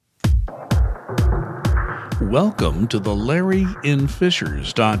Welcome to the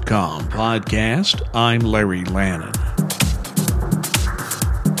LarryInFishers.com podcast. I'm Larry Lannon.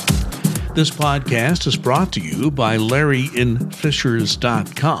 This podcast is brought to you by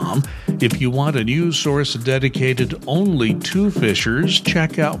LarryInFishers.com. If you want a news source dedicated only to fishers,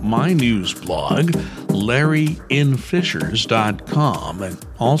 check out my news blog, LarryInFishers.com. And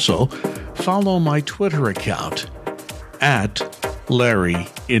also, follow my Twitter account,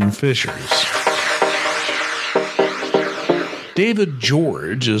 @LarryInFishers. David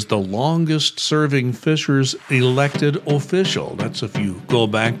George is the longest-serving Fishers elected official. That's if you go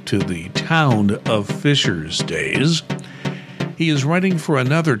back to the Town of Fishers days. He is running for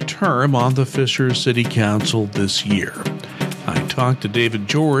another term on the Fishers City Council this year. I talked to David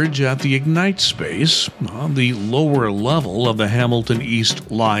George at the Ignite space on the lower level of the Hamilton East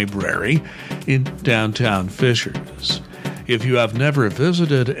Library in downtown Fishers. If you have never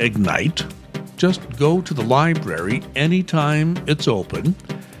visited Ignite, just go to the library anytime it's open,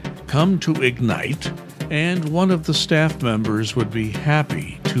 come to Ignite, and one of the staff members would be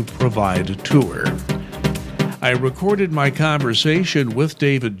happy to provide a tour. I recorded my conversation with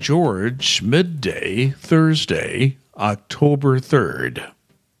David George midday Thursday, October 3rd.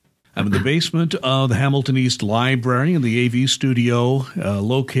 I'm in the basement of the Hamilton East Library in the AV studio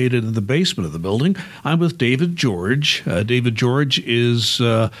located in the basement of the building. I'm with David George. David George is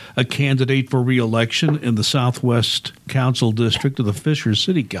a candidate for re-election in the Southwest Council District of the Fishers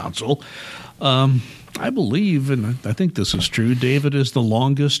City Council. I believe, and I think this is true, David is the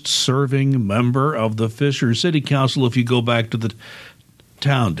longest-serving member of the Fishers City Council if you go back to the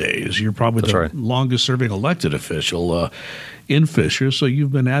town days. You're probably the longest-serving elected official in Fishers, so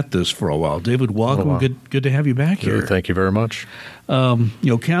you've been at this for a while. David, welcome. Good to have you back here. Thank you very much.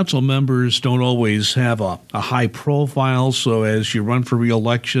 Council members don't always have a high profile, so as you run for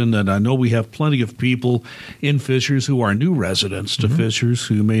re-election, and I know we have plenty of people in Fishers who are new residents to Fishers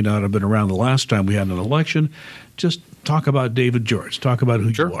who may not have been around the last time we had an election, just talk about David George. Talk about who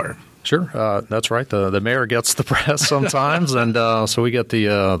you are. Sure, that's right. The mayor gets the press sometimes, and so we get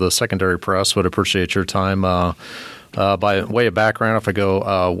the secondary press. Would appreciate your time. By way of background, if I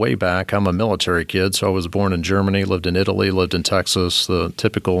go way back, I'm a military kid, so I was born in Germany, lived in Italy, lived in Texas, the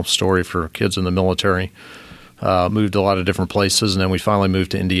typical story for kids in the military. Moved a lot of different places, and then we finally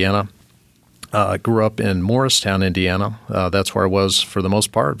moved to Indiana. Grew up in Morristown, Indiana. That's where I was for the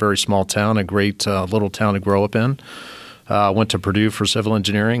most part. Very small town, a great little town to grow up in. Went to Purdue for civil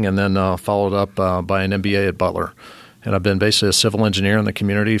engineering and then followed up by an MBA at Butler. And I've been basically a civil engineer in the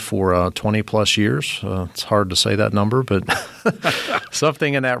community for 20-plus years. It's hard to say that number, but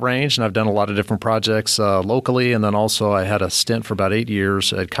something in that range. And I've done a lot of different projects locally. And then also I had a stint for about 8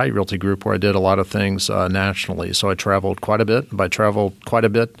 years at Kite Realty Group where I did a lot of things nationally. So I traveled quite a bit. By travel quite a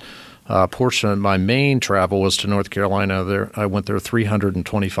bit, portion of my main travel was to North Carolina. I went there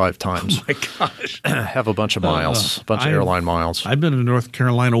 325 times. Oh, my gosh. Have a bunch of miles, of airline miles. I've been to North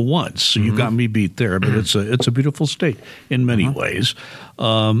Carolina once, so you got me beat there, but it's a beautiful state in many ways.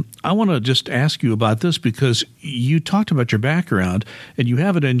 I want to just ask you about this because you talked about your background, and you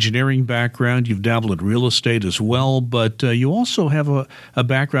have an engineering background. You've dabbled in real estate as well, but you also have a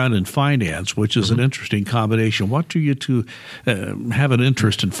background in finance, which is an interesting combination. What drew you to have an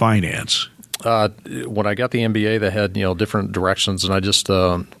interest in finance? When I got the MBA, they had different directions, and I just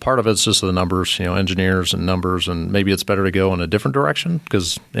part of it's just the numbers, engineers and numbers, and maybe it's better to go in a different direction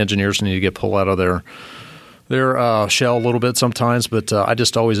because engineers need to get pulled out of their shell a little bit sometimes. But I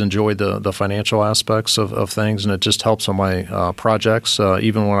just always enjoyed the financial aspects of things, and it just helps on my projects.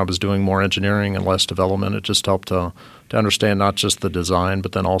 Even when I was doing more engineering and less development, it just helped to understand not just the design,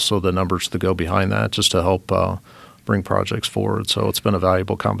 but then also the numbers that go behind that, just to help bring projects forward. So it's been a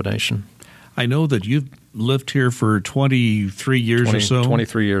valuable combination. I know that you've lived here for 23 years or so.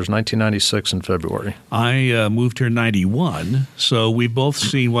 23 years, 1996 in February. I moved here in 91, so we've both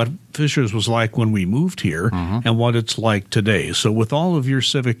seen what Fishers was like when we moved here and what it's like today. So with all of your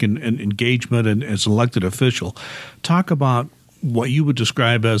civic and engagement and as an elected official, talk about what you would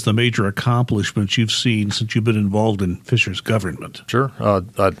describe as the major accomplishments you've seen since you've been involved in Fishers government. Sure.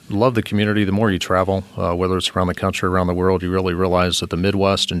 I love the community. The more you travel, whether it's around the country or around the world, you really realize that the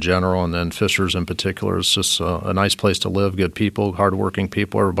Midwest in general and then Fishers in particular is just a nice place to live, good people, hardworking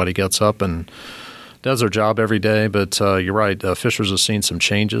people. Everybody gets up and does their job every day. But you're right, Fishers has seen some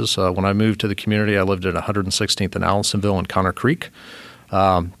changes. When I moved to the community, I lived at 116th and Allisonville in Connor Creek.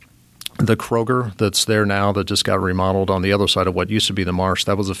 The Kroger that's there now that just got remodeled on the other side of what used to be the marsh,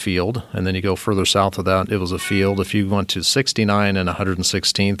 that was a field. And then you go further south of that, it was a field. If you went to 69 and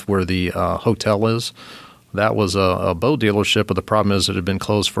 116th where the hotel is, That was a boat dealership, but the problem is it had been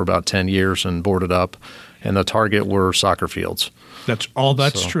closed for about 10 years and boarded up, and the target were soccer fields. That's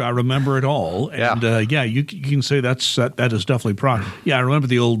true. I remember it all. And you can say that is definitely product. Yeah, I remember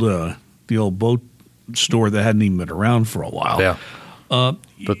the old boat store that hadn't even been around for a while. Yeah.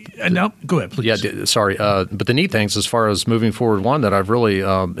 Now, go ahead, please. Yeah, sorry. But the neat things as far as moving forward, one that I've really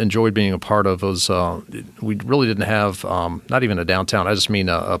enjoyed being a part of was we really didn't have not even a downtown. I just mean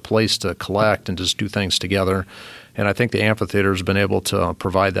a place to collect and just do things together. And I think the amphitheater has been able to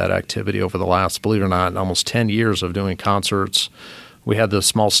provide that activity over the last, believe it or not, almost 10 years of doing concerts. We had the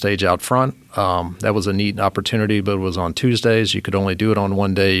small stage out front. That was a neat opportunity, but it was on Tuesdays. You could only do it on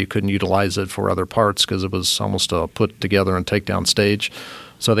one day. You couldn't utilize it for other parts because it was almost a put together and take down stage.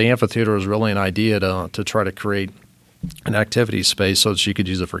 So the amphitheater was really an idea to try to create an activity space so that you could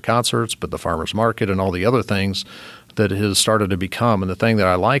use it for concerts, but the farmers market and all the other things that it has started to become. And the thing that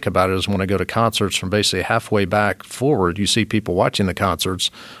I like about it is when I go to concerts from basically halfway back forward, you see people watching the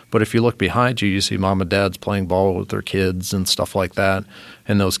concerts. But if you look behind you, you see mom and dads playing ball with their kids and stuff like that.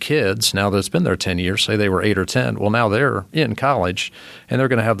 And those kids, now that it's been there 10 years, say they were 8 or 10, well, now they're in college, and they're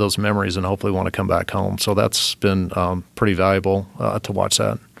going to have those memories and hopefully want to come back home. So that's been pretty valuable to watch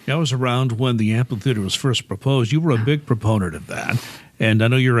that. I was around when the amphitheater was first proposed. You were a big proponent of that. And I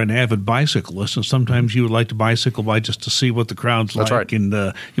know you're an avid bicyclist, and sometimes you would like to bicycle by just to see what the crowd's like. Right. And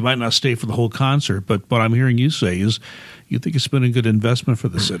you might not stay for the whole concert. But what I'm hearing you say is you think it's been a good investment for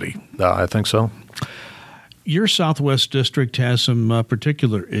the city. I think so. Your Southwest District has some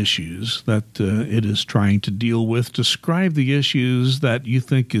particular issues that it is trying to deal with. Describe the issues that you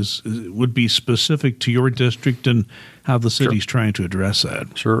think would be specific to your district and how the city's trying to address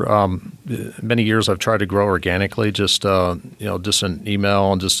that. Sure. Many years I've tried to grow organically, just an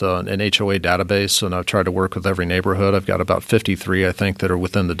email and just an HOA database, and I've tried to work with every neighborhood. I've got about 53, I think, that are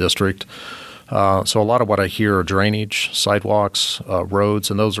within the district. So a lot of what I hear are drainage, sidewalks,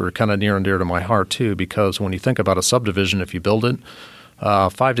 roads, and those are kind of near and dear to my heart too, because when you think about a subdivision, if you build it,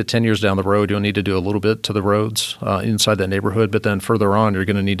 5 to 10 years down the road, you'll need to do a little bit to the roads inside that neighborhood, but then further on, you're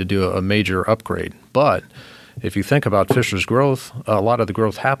going to need to do a major upgrade. But if you think about Fisher's growth, a lot of the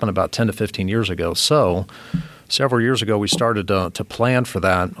growth happened about 10 to 15 years ago. So several years ago, we started to plan for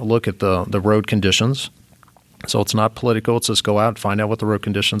that, look at the road conditions. So it's not political. It's just go out and find out what the road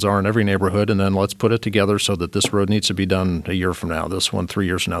conditions are in every neighborhood, and then let's put it together so that this road needs to be done a year from now, this one 3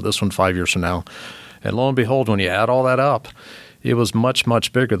 years from now, this one 5 years from now. And lo and behold, when you add all that up, it was much,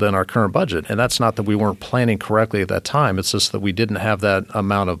 much bigger than our current budget. And that's not that we weren't planning correctly at that time. It's just that we didn't have that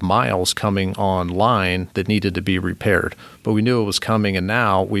amount of miles coming online that needed to be repaired. But we knew it was coming, and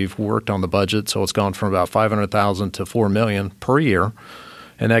now we've worked on the budget, so it's gone from about $500,000 to $4 million per year.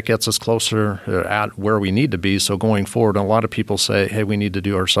 And that gets us closer at where we need to be. So going forward, a lot of people say, hey, we need to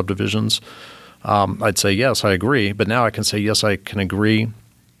do our subdivisions. I'd say, yes, I agree. But now I can say, yes, I can agree.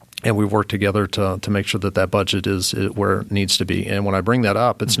 And we work together to make sure that budget is where it needs to be. And when I bring that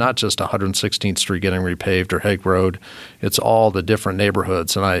up, it's not just 116th Street getting repaved or Hague Road. It's all the different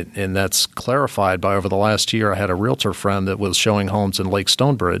neighborhoods. And that's clarified by over the last year, I had a realtor friend that was showing homes in Lake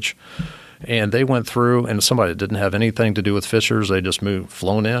Stonebridge. And they went through, and somebody that didn't have anything to do with Fishers, they just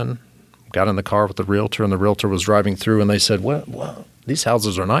flown in, got in the car with the realtor, and the realtor was driving through, and they said, well, these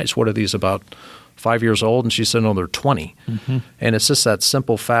houses are nice. What are these, about 5 years old? And she said, no, they're 20. Mm-hmm. And it's just that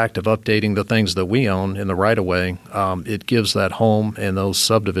simple fact of updating the things that we own in the right-of-way. It gives that home and those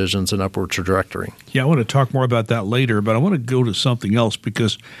subdivisions an upward trajectory. Yeah, I want to talk more about that later, but I want to go to something else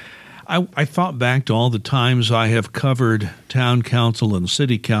because I thought back to all the times I have covered town council and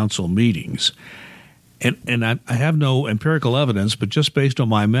city council meetings, and I have no empirical evidence, but just based on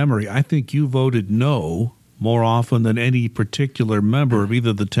my memory, I think you voted no more often than any particular member of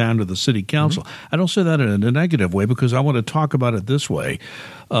either the town or the city council. Mm-hmm. I don't say that in a negative way because I want to talk about it this way.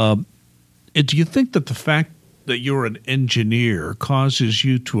 Do you think that the fact that you're an engineer causes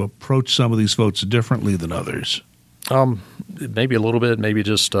you to approach some of these votes differently than others? Maybe a little bit, maybe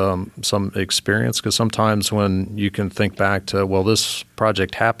just some experience, because sometimes when you can think back to, well, this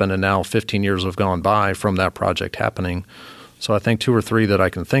project happened and now 15 years have gone by from that project happening. So I think 2 or 3 that I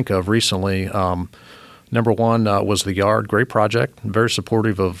can think of recently. Number one was the Yard, great project, very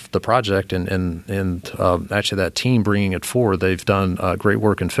supportive of the project and actually that team bringing it forward. They've done great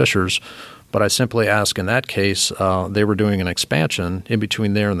work in Fishers. But I simply ask in that case, they were doing an expansion in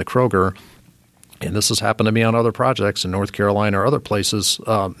between there and the Kroger. And this has happened to me on other projects in North Carolina or other places.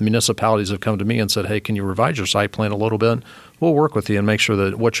 Municipalities have come to me and said, hey, can you revise your site plan a little bit? We'll work with you and make sure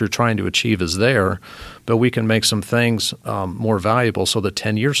that what you're trying to achieve is there, but we can make some things more valuable so that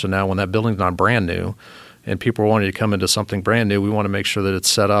 10 years from now when that building's not brand new and people are wanting to come into something brand new, we want to make sure that it's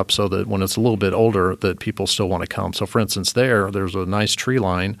set up so that when it's a little bit older, that people still want to come. So, for instance, there's a nice tree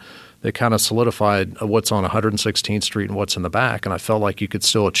line that kind of solidified what's on 116th Street and what's in the back, and I felt like you could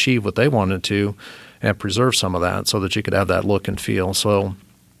still achieve what they wanted to and preserve some of that so that you could have that look and feel. So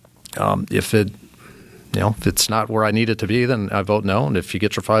if it's not where I need it to be, then I vote no. And if you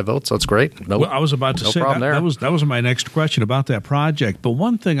get your 5 votes, that's great. Well, I was about to say that was my next question about that project. But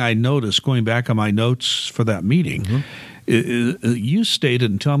one thing I noticed going back on my notes for that meeting, you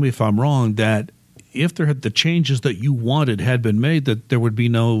stated, and tell me if I'm wrong, that if the changes that you wanted had been made, that there would be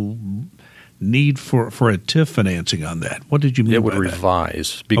no need for a TIF financing on that. What did you mean by that? It would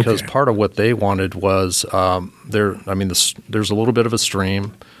revise because part of what they wanted was there's a little bit of a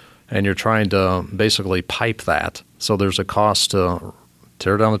stream, and you're trying to basically pipe that. So there's a cost to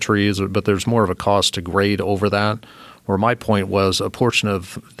tear down the trees, but there's more of a cost to grade over that. Where my point was a portion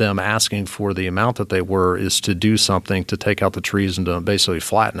of them asking for the amount that they were is to do something to take out the trees and to basically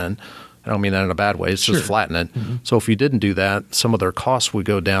flatten it. I don't mean that in a bad way. It's just flatten it. Mm-hmm. So if you didn't do that, some of their costs would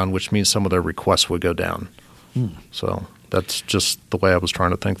go down, which means some of their requests would go down. So that's just the way I was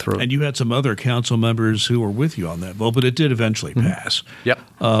trying to think through it. And you had some other council members who were with you on that vote, but it did eventually pass. Yep.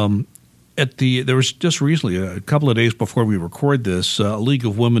 There was just recently, a couple of days before we record this, League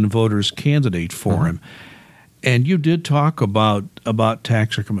of Women Voters candidate forum. And you did talk about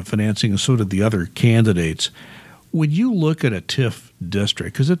tax increment financing, and so did the other candidates. When you look at a TIF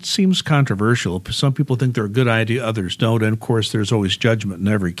district, because it seems controversial, some people think they're a good idea, others don't, and of course there's always judgment in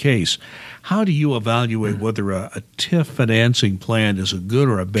every case. How do you evaluate whether a TIF financing plan is a good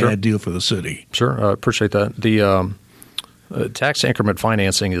or a bad deal for the city? Sure, I appreciate that. The tax increment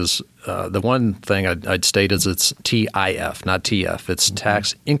financing is the one thing I'd state is it's TIF, not TF. It's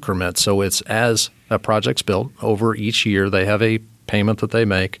tax increment, so it's as a project's built over each year, they have a payment that they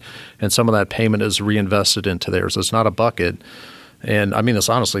make, and some of that payment is reinvested into theirs. It's not a bucket. And I mean this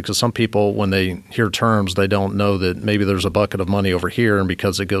honestly because some people, when they hear terms, they don't know that maybe there's a bucket of money over here, and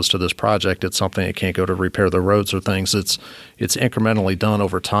because it goes to this project, it's something that can't go to repair the roads or things. It's incrementally done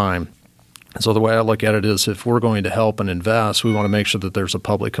over time. So the way I look at it is if we're going to help and invest, we want to make sure that there's a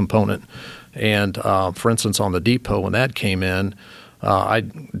public component. And for instance, on the depot, when that came in, I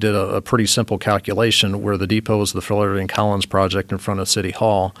did a pretty simple calculation where the depot was the Flaherty and Collins project in front of City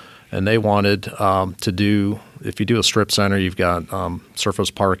Hall, and they wanted to do – if you do a strip center, you've got surface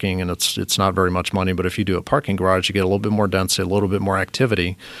parking, and it's not very much money. But if you do a parking garage, you get a little bit more density, a little bit more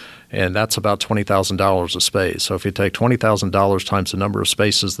activity, and that's about $20,000 a space. So if you take $20,000 times the number of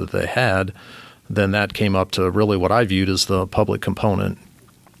spaces that they had, then that came up to really what I viewed as the public component.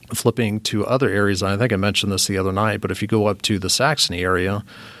 Flipping to other areas, and I think I mentioned this the other night, but if you go up to the Saxony area,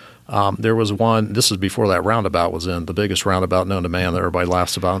 there was one – this is before that roundabout was in, the biggest roundabout known to man that everybody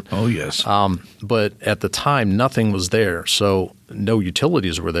laughs about. Oh, yes. But at the time, nothing was there. So no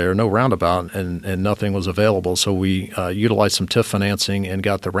utilities were there, no roundabout, and nothing was available. So we utilized some TIF financing and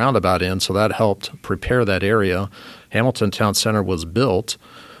got the roundabout in, so that helped prepare that area. Hamilton Town Center was built.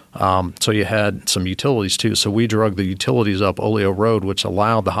 So you had some utilities too. So we drug the utilities up Oleo Road, which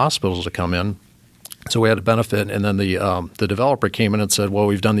allowed the hospitals to come in. So we had a benefit. And then the developer came in and said, well,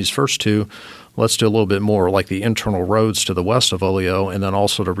 we've done these first two. Let's do a little bit more, like the internal roads to the west of Oleo, and then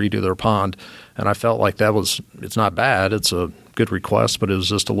also to redo their pond. And I felt like it's not bad. It's a good request, but it was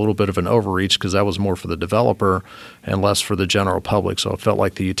just a little bit of an overreach because that was more for the developer and less for the general public. So it felt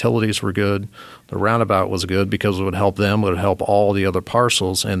like the utilities were good. The roundabout was good because it would help them, it would help all the other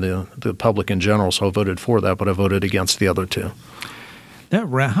parcels and the public in general. So I voted for that, but I voted against the other two.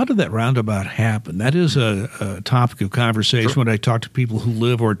 How did that roundabout happen? That is a topic of conversation when I talk to people who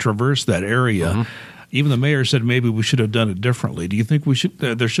live or traverse that area. Even the mayor said maybe we should have done it differently. Do you think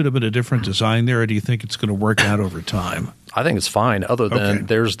there should have been a different design there, or do you think it's going to work out over time? I think it's fine, other than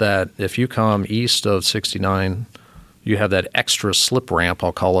there's that – if you come east of 69, you have that extra slip ramp,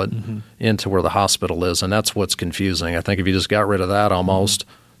 I'll call it, into where the hospital is, and that's what's confusing. I think if you just got rid of that almost,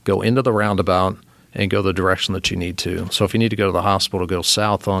 go into the roundabout – and go the direction that you need to. So if you need to go to the hospital, go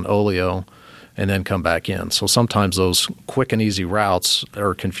south on Oleo and then come back in. So sometimes those quick and easy routes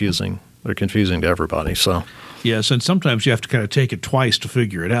are confusing. They're confusing to everybody. So yes, and sometimes you have to kind of take it twice to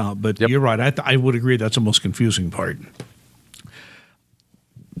figure it out. But you're right. I would agree that's the most confusing part.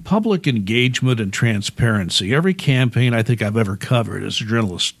 Public engagement and transparency. Every campaign I think I've ever covered as a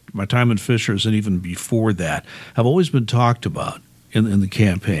journalist, my time in Fishers and even before that, have always been talked about in the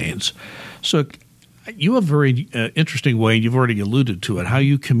campaigns. So you have a very interesting way, and you've already alluded to it, how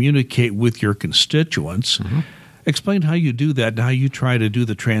you communicate with your constituents. Explain how you do that and how you try to do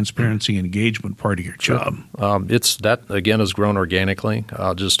the transparency and engagement part of your job. It's that, again, has grown organically.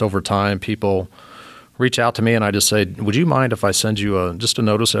 Just over time, people reach out to me, and I just say, would you mind if I send you just a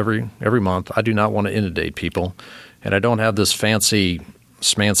notice every month? I do not want to inundate people, and I don't have this fancy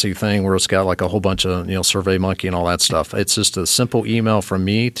smancy thing where it's got like a whole bunch of Survey Monkey and all that stuff. It's just a simple email from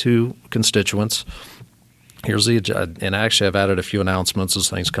me to constituents. Here's the agenda, and actually I've added a few announcements as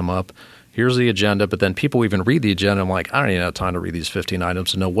things come up. Here's the agenda, but then people even read the agenda. I'm like, I don't even have time to read these 15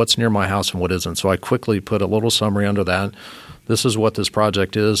 items to know what's near my house and what isn't. So I quickly put a little summary under that. This is what this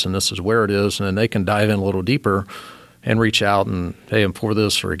project is, and this is where it is, and then they can dive in a little deeper and reach out and, hey, I'm for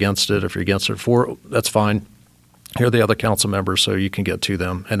this or against it. If you're against it, that's fine. Here are the other council members, so you can get to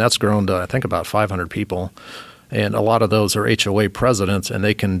them. And that's grown to, I think, about 500 people. And a lot of those are HOA presidents, and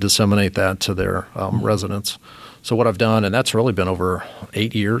they can disseminate that to their residents. So what I've done, and that's really been over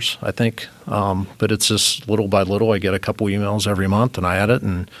 8 years, I think, but it's just little by little. I get a couple emails every month, and I add it.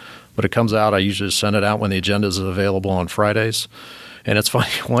 And when it comes out, I usually send it out when the agenda is available on Fridays. And it's funny,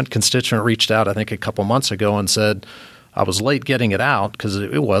 one constituent reached out, I think, a couple months ago and said, I was late getting it out because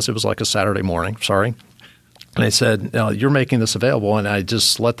it was like a Saturday morning, sorry. And they said, you're making this available, and I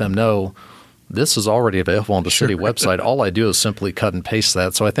just let them know this is already available on the city website. All I do is simply cut and paste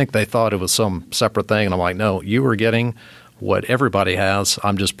that. So I think they thought it was some separate thing, and I'm like, no, you were getting what everybody has.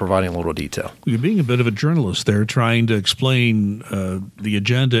 I'm just providing a little detail. You're being a bit of a journalist there, trying to explain the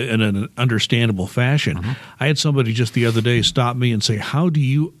agenda in an understandable fashion. Mm-hmm. I had somebody just the other day stop me and say, how do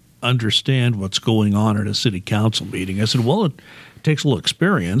you understand what's going on at a city council meeting? I said, well, it takes a little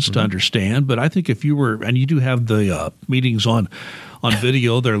experience to understand, but I think if you were, and you do have the meetings on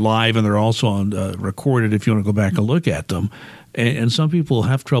video, they're live and they're also on recorded if you want to go back and look at them, and some people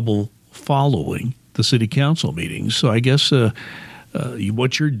have trouble following the city council meetings. So I guess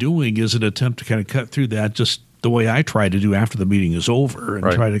what you're doing is an attempt to kind of cut through that, just the way I try to do after the meeting is over and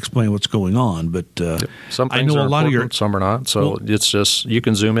try to explain what's going on. But some things are important, some are not. So it's just you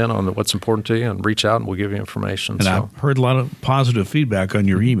can zoom in on what's important to you and reach out, and we'll give you information. And I've heard a lot of positive feedback on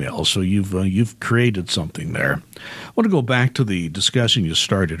your emails, so you've created something there. I want to go back to the discussion you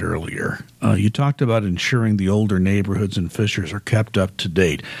started earlier. You talked about ensuring the older neighborhoods in Fishers are kept up to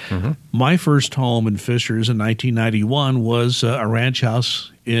date. Mm-hmm. My first home in Fishers in 1991 was a ranch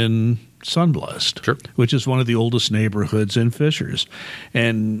house in Sunblessed, which is one of the oldest neighborhoods in Fishers.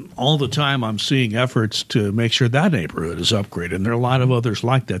 And all the time I'm seeing efforts to make sure that neighborhood is upgraded. And there are a lot of others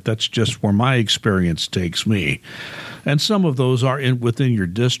like that. That's just where my experience takes me. And some of those are within your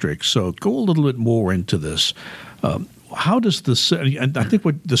district. So go a little bit more into this. How does the city, and I think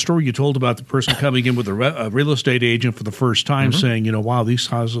what the story you told about the person coming in with a real estate agent for the first time saying, wow, these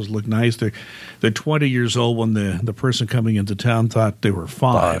houses look nice. They're 20 years old when the person coming into town thought they were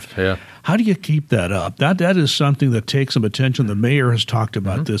 5. Yeah. How do you keep that up? That is something that takes some attention. The mayor has talked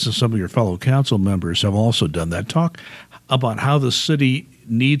about this, and some of your fellow council members have also done that. Talk about how the city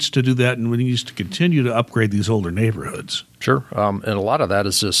needs to do that and needs to continue to upgrade these older neighborhoods. Sure. And a lot of that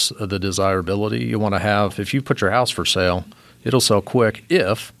is just the desirability you want to have. If you put your house for sale, it'll sell quick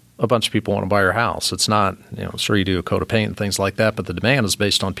if a bunch of people want to buy your house. It's not, sure you do a coat of paint and things like that, but the demand is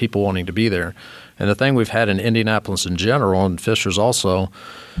based on people wanting to be there. And the thing we've had in Indianapolis in general, and Fishers also,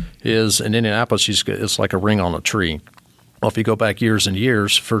 is in Indianapolis, it's like a ring on a tree. Well, if you go back years and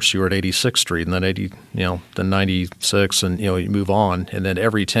years, first you were at 86th Street, and then then 96, and you move on, and then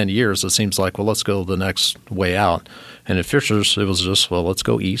every 10 years it seems like, well, let's go the next way out. And in Fishers, it was just, well, let's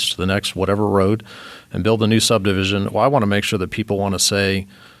go east, the next whatever road, and build a new subdivision. Well, I want to make sure that people want to say,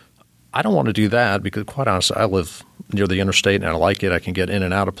 I don't want to do that because, quite honestly, I live near the interstate and I like it. I can get in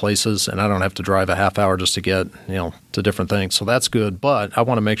and out of places, and I don't have to drive a half hour just to get to different things. So that's good. But I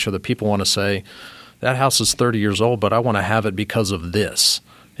want to make sure that people want to say, that house is 30 years old, but I want to have it because of this.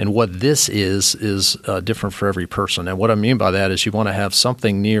 And what this is different for every person. And what I mean by that is you want to have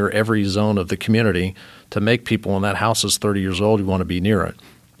something near every zone of the community to make people, when that house is 30 years old, you want to be near it.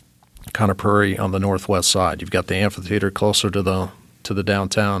 Conner Prairie on the northwest side. You've got the amphitheater closer to the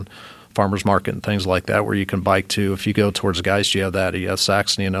downtown farmers market and things like that where you can bike to. If you go towards Geist, you have that. You have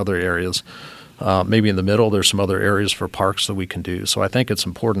Saxony and other areas. Maybe in the middle, there's some other areas for parks that we can do. So I think it's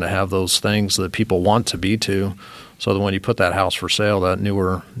important to have those things that people want to be to, so that when you put that house for sale, that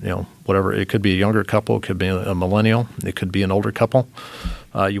newer, whatever, it could be a younger couple, it could be a millennial, it could be an older couple.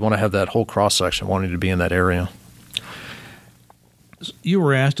 You want to have that whole cross-section wanting to be in that area. You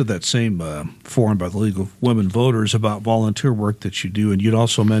were asked at that same forum by the League of Women Voters about volunteer work that you do, and you'd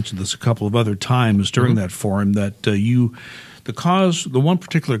also mentioned this a couple of other times during that forum that the one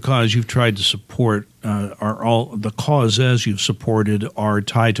particular cause you've tried to support the causes you've supported are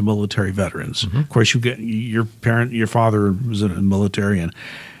tied to military veterans. Of course, you get your father was in the military,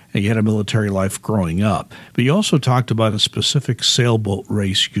 and you had a military life growing up. But you also talked about a specific sailboat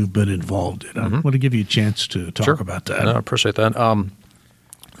race you've been involved in. I want to give you a chance to talk about that. No, I appreciate that.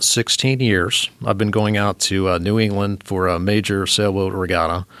 16 years I've been going out to New England for a major sailboat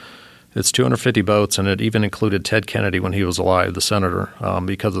regatta. It's 250 boats, and it even included Ted Kennedy when he was alive, the senator,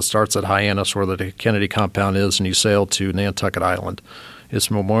 because it starts at Hyannis, where the Kennedy compound is, and you sail to Nantucket Island.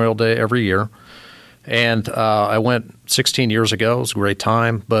 It's Memorial Day every year. And I went 16 years ago. It was a great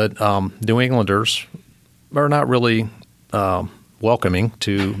time. But New Englanders are not really welcoming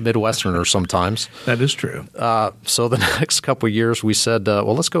to Midwesterners sometimes. That is true. So the next couple of years we said,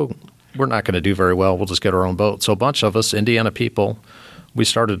 well, let's go. We're not going to do very well. We'll just get our own boat. So a bunch of us, Indiana people, we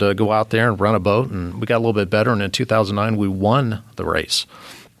started to go out there and run a boat, and we got a little bit better. And in 2009, we won the race.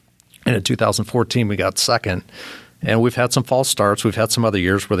 And in 2014, we got second. And we've had some false starts. We've had some other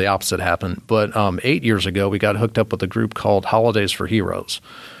years where the opposite happened. But 8 years ago, we got hooked up with a group called Holidays for Heroes.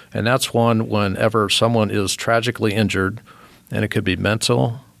 And that's one whenever someone is tragically injured, and it could be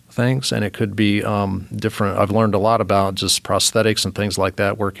mental things, and it could be different. I've learned a lot about just prosthetics and things like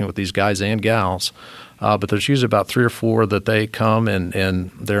that working with these guys and gals. But there's usually about 3 or 4 that they come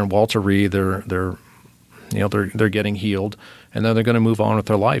and they're in Walter Reed. They're getting healed, and then they're going to move on with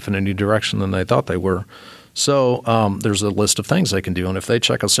their life in a new direction than they thought they were. So there's a list of things they can do, and if they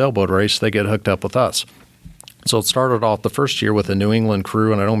check a sailboat race, they get hooked up with us. So it started off the first year with a New England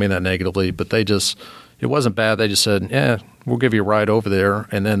crew, and I don't mean that negatively, but it wasn't bad. They just said, yeah, we'll give you a ride over there.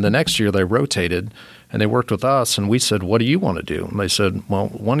 And then the next year they rotated, and they worked with us, and we said, what do you want to do? And they said, well,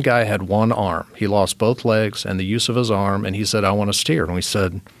 one guy had one arm. He lost both legs and the use of his arm, and he said, I want to steer. And we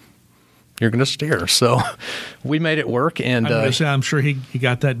said, you're going to steer. So we made it work. And I'm sure he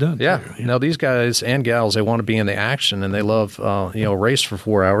got that done. Yeah. Too. Now, these guys and gals, they want to be in the action, and they love race for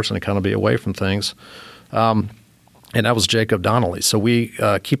 4 hours and kind of be away from things. And that was Jacob Donnelly. So we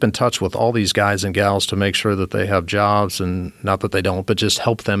keep in touch with all these guys and gals to make sure that they have jobs, and not that they don't, but just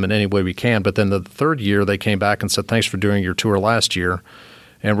help them in any way we can. But then the third year they came back and said, thanks for doing your tour last year,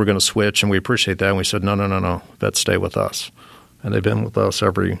 and we're going to switch, and we appreciate that. And we said, no, let's stay with us. And they've been with us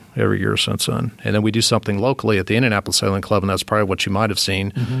every year since then. And then we do something locally at the Indianapolis Sailing Club, and that's probably what you might have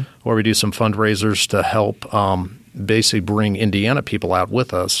seen, where we do some fundraisers to help basically bring Indiana people out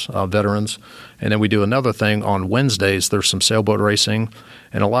with us, veterans. And then we do another thing on Wednesdays. There's some sailboat racing,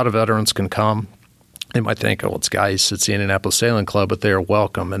 and a lot of veterans can come. They might think, oh, it's guys, it's the Indianapolis Sailing Club, but they are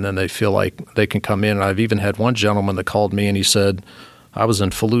welcome. And then they feel like they can come in. And I've even had one gentleman that called me, and he said, I was in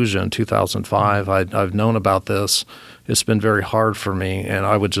Fallujah in 2005. I've known about this. It's been very hard for me, and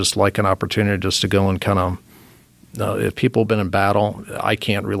I would just like an opportunity just to go and kind of if people have been in battle, I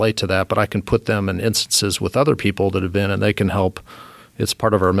can't relate to that, but I can put them in instances with other people that have been, and they can help. It's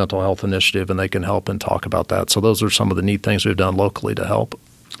part of our mental health initiative, and they can help and talk about that. So those are some of the neat things we've done locally to help.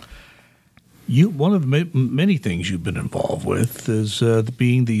 One of the many things you've been involved with is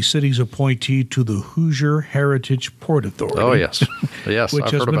being the city's appointee to the Hoosier Heritage Port Authority. Oh, yes. Yes, which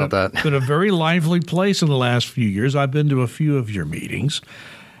I've has heard about that. It's been a very lively place in the last few years. I've been to a few of your meetings,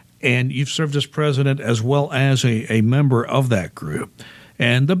 and you've served as president as well as a member of that group.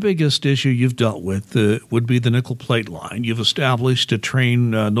 And the biggest issue you've dealt with would be the nickel plate line. You've established a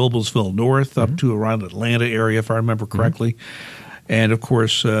train Noblesville North up to around Atlanta area, if I remember correctly. And, of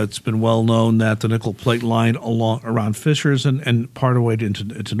course, it's been well known that the nickel plate line around Fishers and part of the way into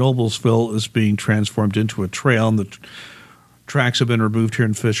Noblesville is being transformed into a trail. And the tracks have been removed here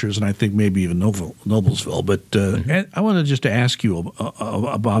in Fishers, and I think maybe even Noblesville. But I want to just ask you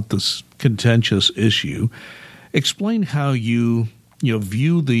about this contentious issue. Explain how you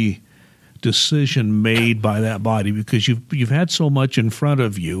view the decision made by that body, because you've had so much in front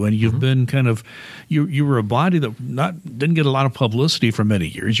of you, and you've been kind of you were a body that didn't get a lot of publicity for many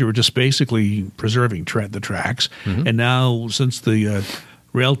years. You were just basically preserving the tracks, and now since the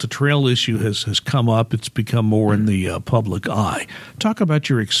rail to trail issue has come up, it's become more in the public eye. Talk about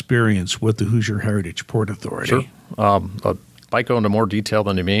your experience with the Hoosier Heritage Port Authority. Sure. Might go into more detail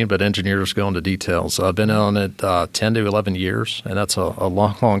than you mean, but engineers go into details. I've been on it 10 to 11 years, and that's a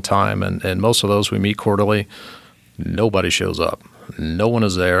long, long time. And most of those we meet quarterly. Nobody shows up. No one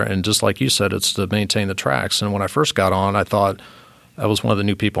is there. And just like you said, it's to maintain the tracks. And when I first got on, I thought I was one of the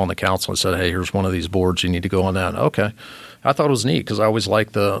new people on the council. I said, hey, here's one of these boards. You need to go on that. Okay. I thought it was neat because I always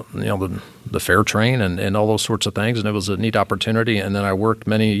liked the fair train and all those sorts of things, and it was a neat opportunity. And then I worked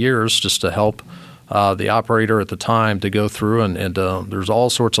many years just to help the operator at the time to go through, and there's all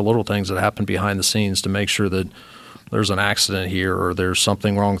sorts of little things that happen behind the scenes to make sure that there's an accident here or there's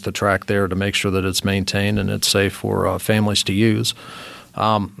something wrong with the track there, to make sure that it's maintained and it's safe for families to use.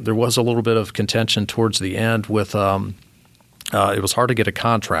 There was a little bit of contention towards the end with it was hard to get a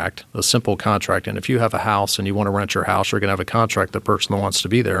contract, a simple contract. And if you have a house and you want to rent your house, you're going to have a contract, the person that wants to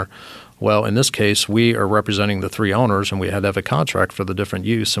be there. Well, in this case, we are representing the 3 owners, and we had to have a contract for the different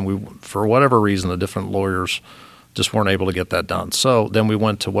use. And we, for whatever reason, the different lawyers just weren't able to get that done. So then we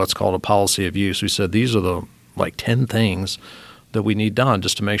went to what's called a policy of use. We said these are the 10 things that we need done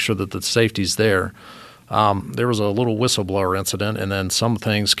just to make sure that the safety's there. There was a little whistleblower incident, and then some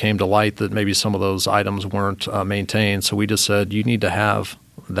things came to light that maybe some of those items weren't maintained. So we just said you need to have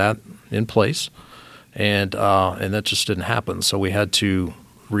that in place, and that just didn't happen. So we had to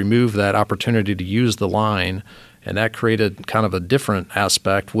remove that opportunity to use the line, and that created kind of a different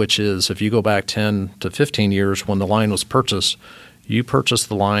aspect, which is if you go back 10 to 15 years when the line was purchased, you purchased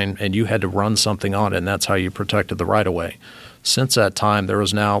the line and you had to run something on it, and that's how you protected the right-of-way. Since that time, there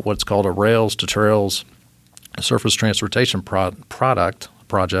is now what's called a Rails to Trails Surface Transportation project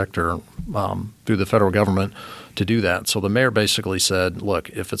or through the federal government to do that. So the mayor basically said, look,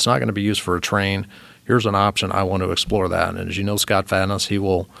 if it's not going to be used for a train, here's an option. I want to explore that. And as you know, Scott Fadness,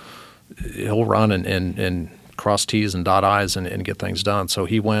 he'll run and cross T's and dot I's and get things done. So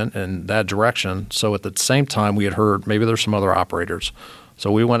he went in that direction. So at the same time, we had heard maybe there's some other operators.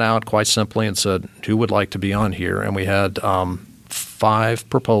 So we went out quite simply and said, who would like to be on here? And we had 5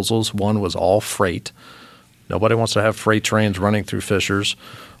 proposals. One was all freight. Nobody wants to have freight trains running through Fishers.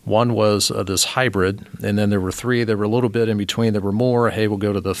 One was this hybrid, and then there were 3 that were a little bit in between. There were more, hey, we'll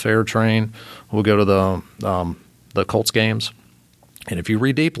go to the fair train. We'll go to the Colts games. And if you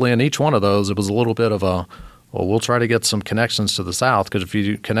read deeply in each one of those, it was a little bit of a, well, we'll try to get some connections to the south, because if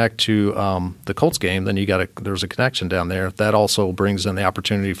you connect to the Colts game, then there's a connection down there. That also brings in the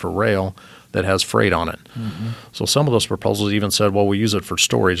opportunity for rail that has freight on it. Mm-hmm. So some of those proposals even said, well, we use it for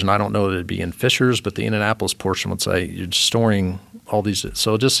storage. And I don't know that it'd be in Fishers, but the Indianapolis portion would say you're storing all these.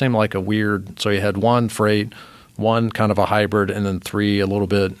 So it just seemed like a weird – so you had 1 freight, 1 kind of a hybrid, and then 3 a little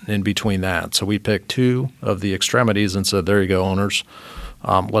bit in between that. So we picked 2 of the extremities and said, there you go, owners.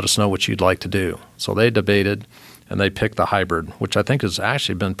 Let us know what you'd like to do. So they debated, and they picked the hybrid, which I think has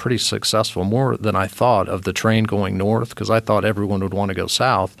actually been pretty successful, more than I thought of the train going north, because I thought everyone would want to go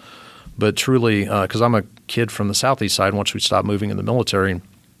south. But truly, because I'm a kid from the southeast side once we stopped moving in the military,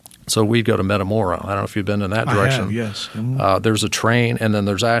 so we'd go to Metamora. I don't know if you've been in that direction. I have, yes. Mm-hmm. There's a train, and then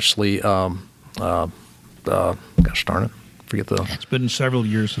there's actually, gosh darn it, forget the. It's been several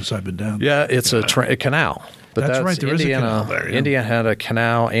years since I've been down. Yeah, it's a canal. But that's right. There Indiana, is a canal there. Yeah. Indiana had a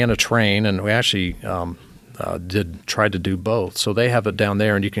canal and a train, and we actually tried to do both. So they have it down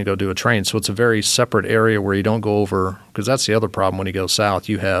there, and you can go do a train. So it's a very separate area where you don't go over, because that's the other problem when you go south.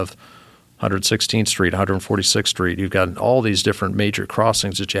 You have 116th Street, 146th Street. You've got all these different major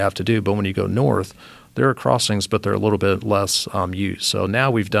crossings that you have to do. But when you go north, there are crossings, but they're a little bit less used. So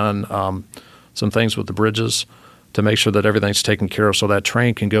now we've done some things with the bridges to make sure that everything's taken care of, so that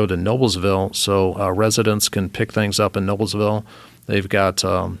train can go to Noblesville, so residents can pick things up in Noblesville. They've got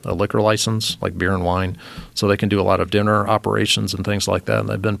a liquor license, like beer and wine, so they can do a lot of dinner operations and things like that, and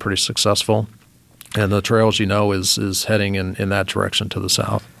they've been pretty successful. And the trail, as you know, is heading in that direction to the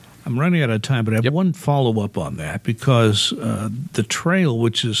south. I'm running out of time, but I have one follow-up on that, because the trail,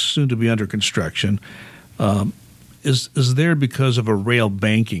 which is soon to be under construction, is there because of a rail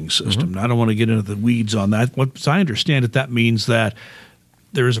banking system. Mm-hmm. I don't want to get into the weeds on that. As I understand it, that means that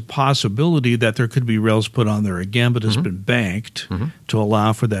there is a possibility that there could be rails put on there again, but has been banked to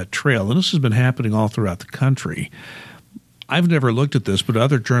allow for that trail. And this has been happening all throughout the country. I've never looked at this, but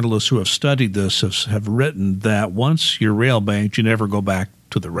other journalists who have studied this have written that once you're rail banked, you never go back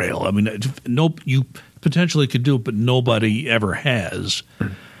to the rail. I mean, you potentially could do it, but nobody ever has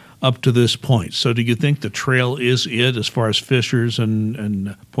up to this point. So do you think the trail is it as far as Fishers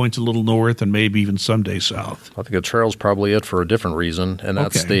and points a little north and maybe even someday south? I think the trail's probably it for a different reason, and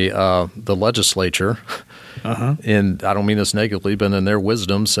that's the legislature. Uh-huh. And I don't mean this negatively, but in their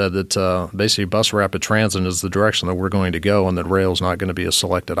wisdom said that basically bus rapid transit is the direction that we're going to go, and that rail is not going to be a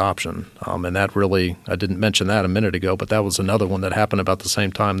selected option. And that really, I didn't mention that a minute ago, but that was another one that happened about the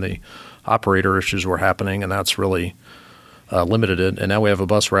same time the operator issues were happening, and that's really limited it. And now we have a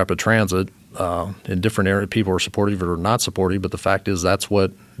bus rapid transit in different areas. People are supportive or not supportive, but the fact is that's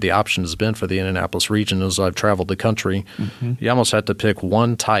what the option has been for the Indianapolis region as I've traveled the country. Mm-hmm. You almost had to pick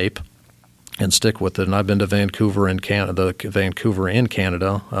one type and stick with it. And I've been to Vancouver in Canada.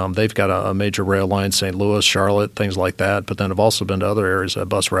 They've got a major rail line, St. Louis, Charlotte, things like that. But then I've also been to other areas that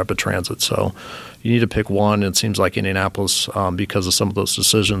bus rapid transit. So you need to pick one. It seems like Indianapolis, because of some of those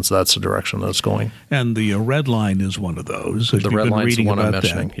decisions, that's the direction that it's going. And the Red Line is one of those. The Red Line's the one I'm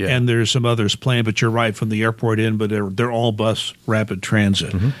mentioning. Yeah. And there's some others planned, but you're right, from the airport in, but they're all bus rapid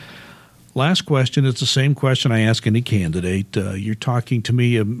transit. Mm-hmm. Last question. It's the same question I ask any candidate. You're talking to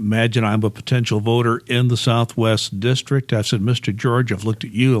me. Imagine I'm a potential voter in the Southwest District. I said, Mr. George, I've looked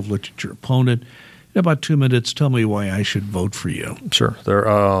at you. I've looked at your opponent. In about 2 minutes, tell me why I should vote for you. Sure. There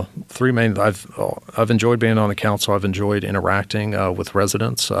are three main. I've enjoyed being on the council. I've enjoyed interacting with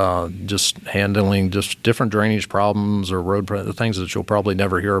residents, just handling just different drainage problems or road things that you'll probably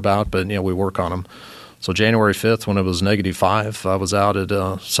never hear about, but we work on them. So January 5th, when it was -5, I was out at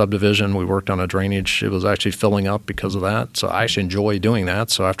a subdivision. We worked on a drainage. It was actually filling up because of that. So I actually enjoy doing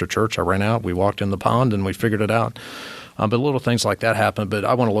that. So after church, I ran out. We walked in the pond and we figured it out. But little things like that happen. But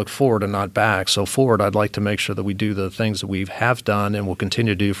I want to look forward and not back. So forward, I'd like to make sure that we do the things that we have done and will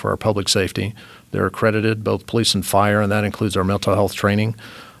continue to do for our public safety. They're accredited, both police and fire, and that includes our mental health training.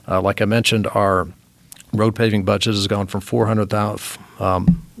 Like I mentioned, our road paving budget has gone from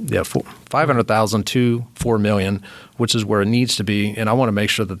 $500,000 to $4 million, which is where it needs to be. And I want to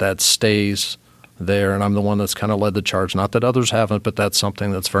make sure that that stays there. And I'm the one that's kind of led the charge. Not that others haven't, but that's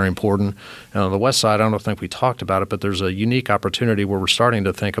something that's very important. And on the west side, I don't think we talked about it, but there's a unique opportunity where we're starting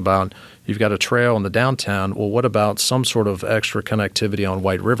to think about, you've got a trail in the downtown. Well, what about some sort of extra connectivity on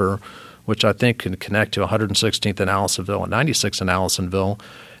White River, which I think can connect to 116th in Allisonville and 96th in Allisonville.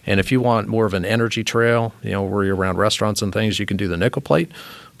 And if you want more of an energy trail, where you're around restaurants and things, you can do the Nickel Plate.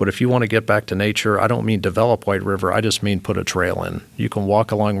 But if you want to get back to nature, I don't mean develop White River. I just mean put a trail in. You can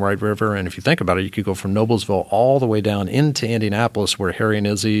walk along White River, and if you think about it, you could go from Noblesville all the way down into Indianapolis where Harry and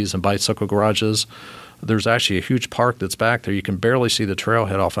Izzy's and Bicycle Garage is. There's actually a huge park that's back there. You can barely see the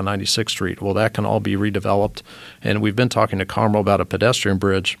trailhead off of 96th Street. Well, that can all be redeveloped. And we've been talking to Carmel about a pedestrian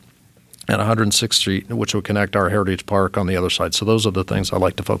bridge at 106th Street, which will connect our Heritage Park on the other side. So those are the things I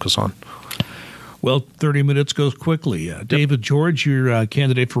like to focus on. Well, 30 minutes goes quickly. David George, your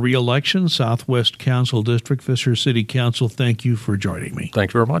candidate for re-election, Southwest Council District, Fisher City Council. Thank you for joining me.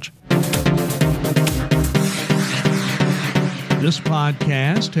 Thank you very much. This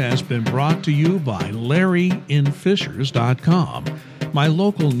podcast has been brought to you by LarryInFishers.com. My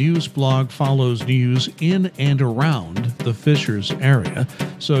local news blog follows news in and around the Fishers area,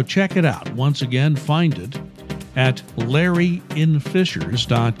 so check it out. Once again, find it at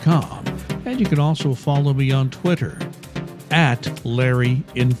LarryInFishers.com. And you can also follow me on Twitter at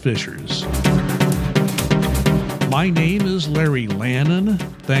LarryInFishers. My name is Larry Lannon.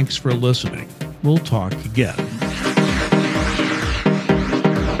 Thanks for listening. We'll talk again.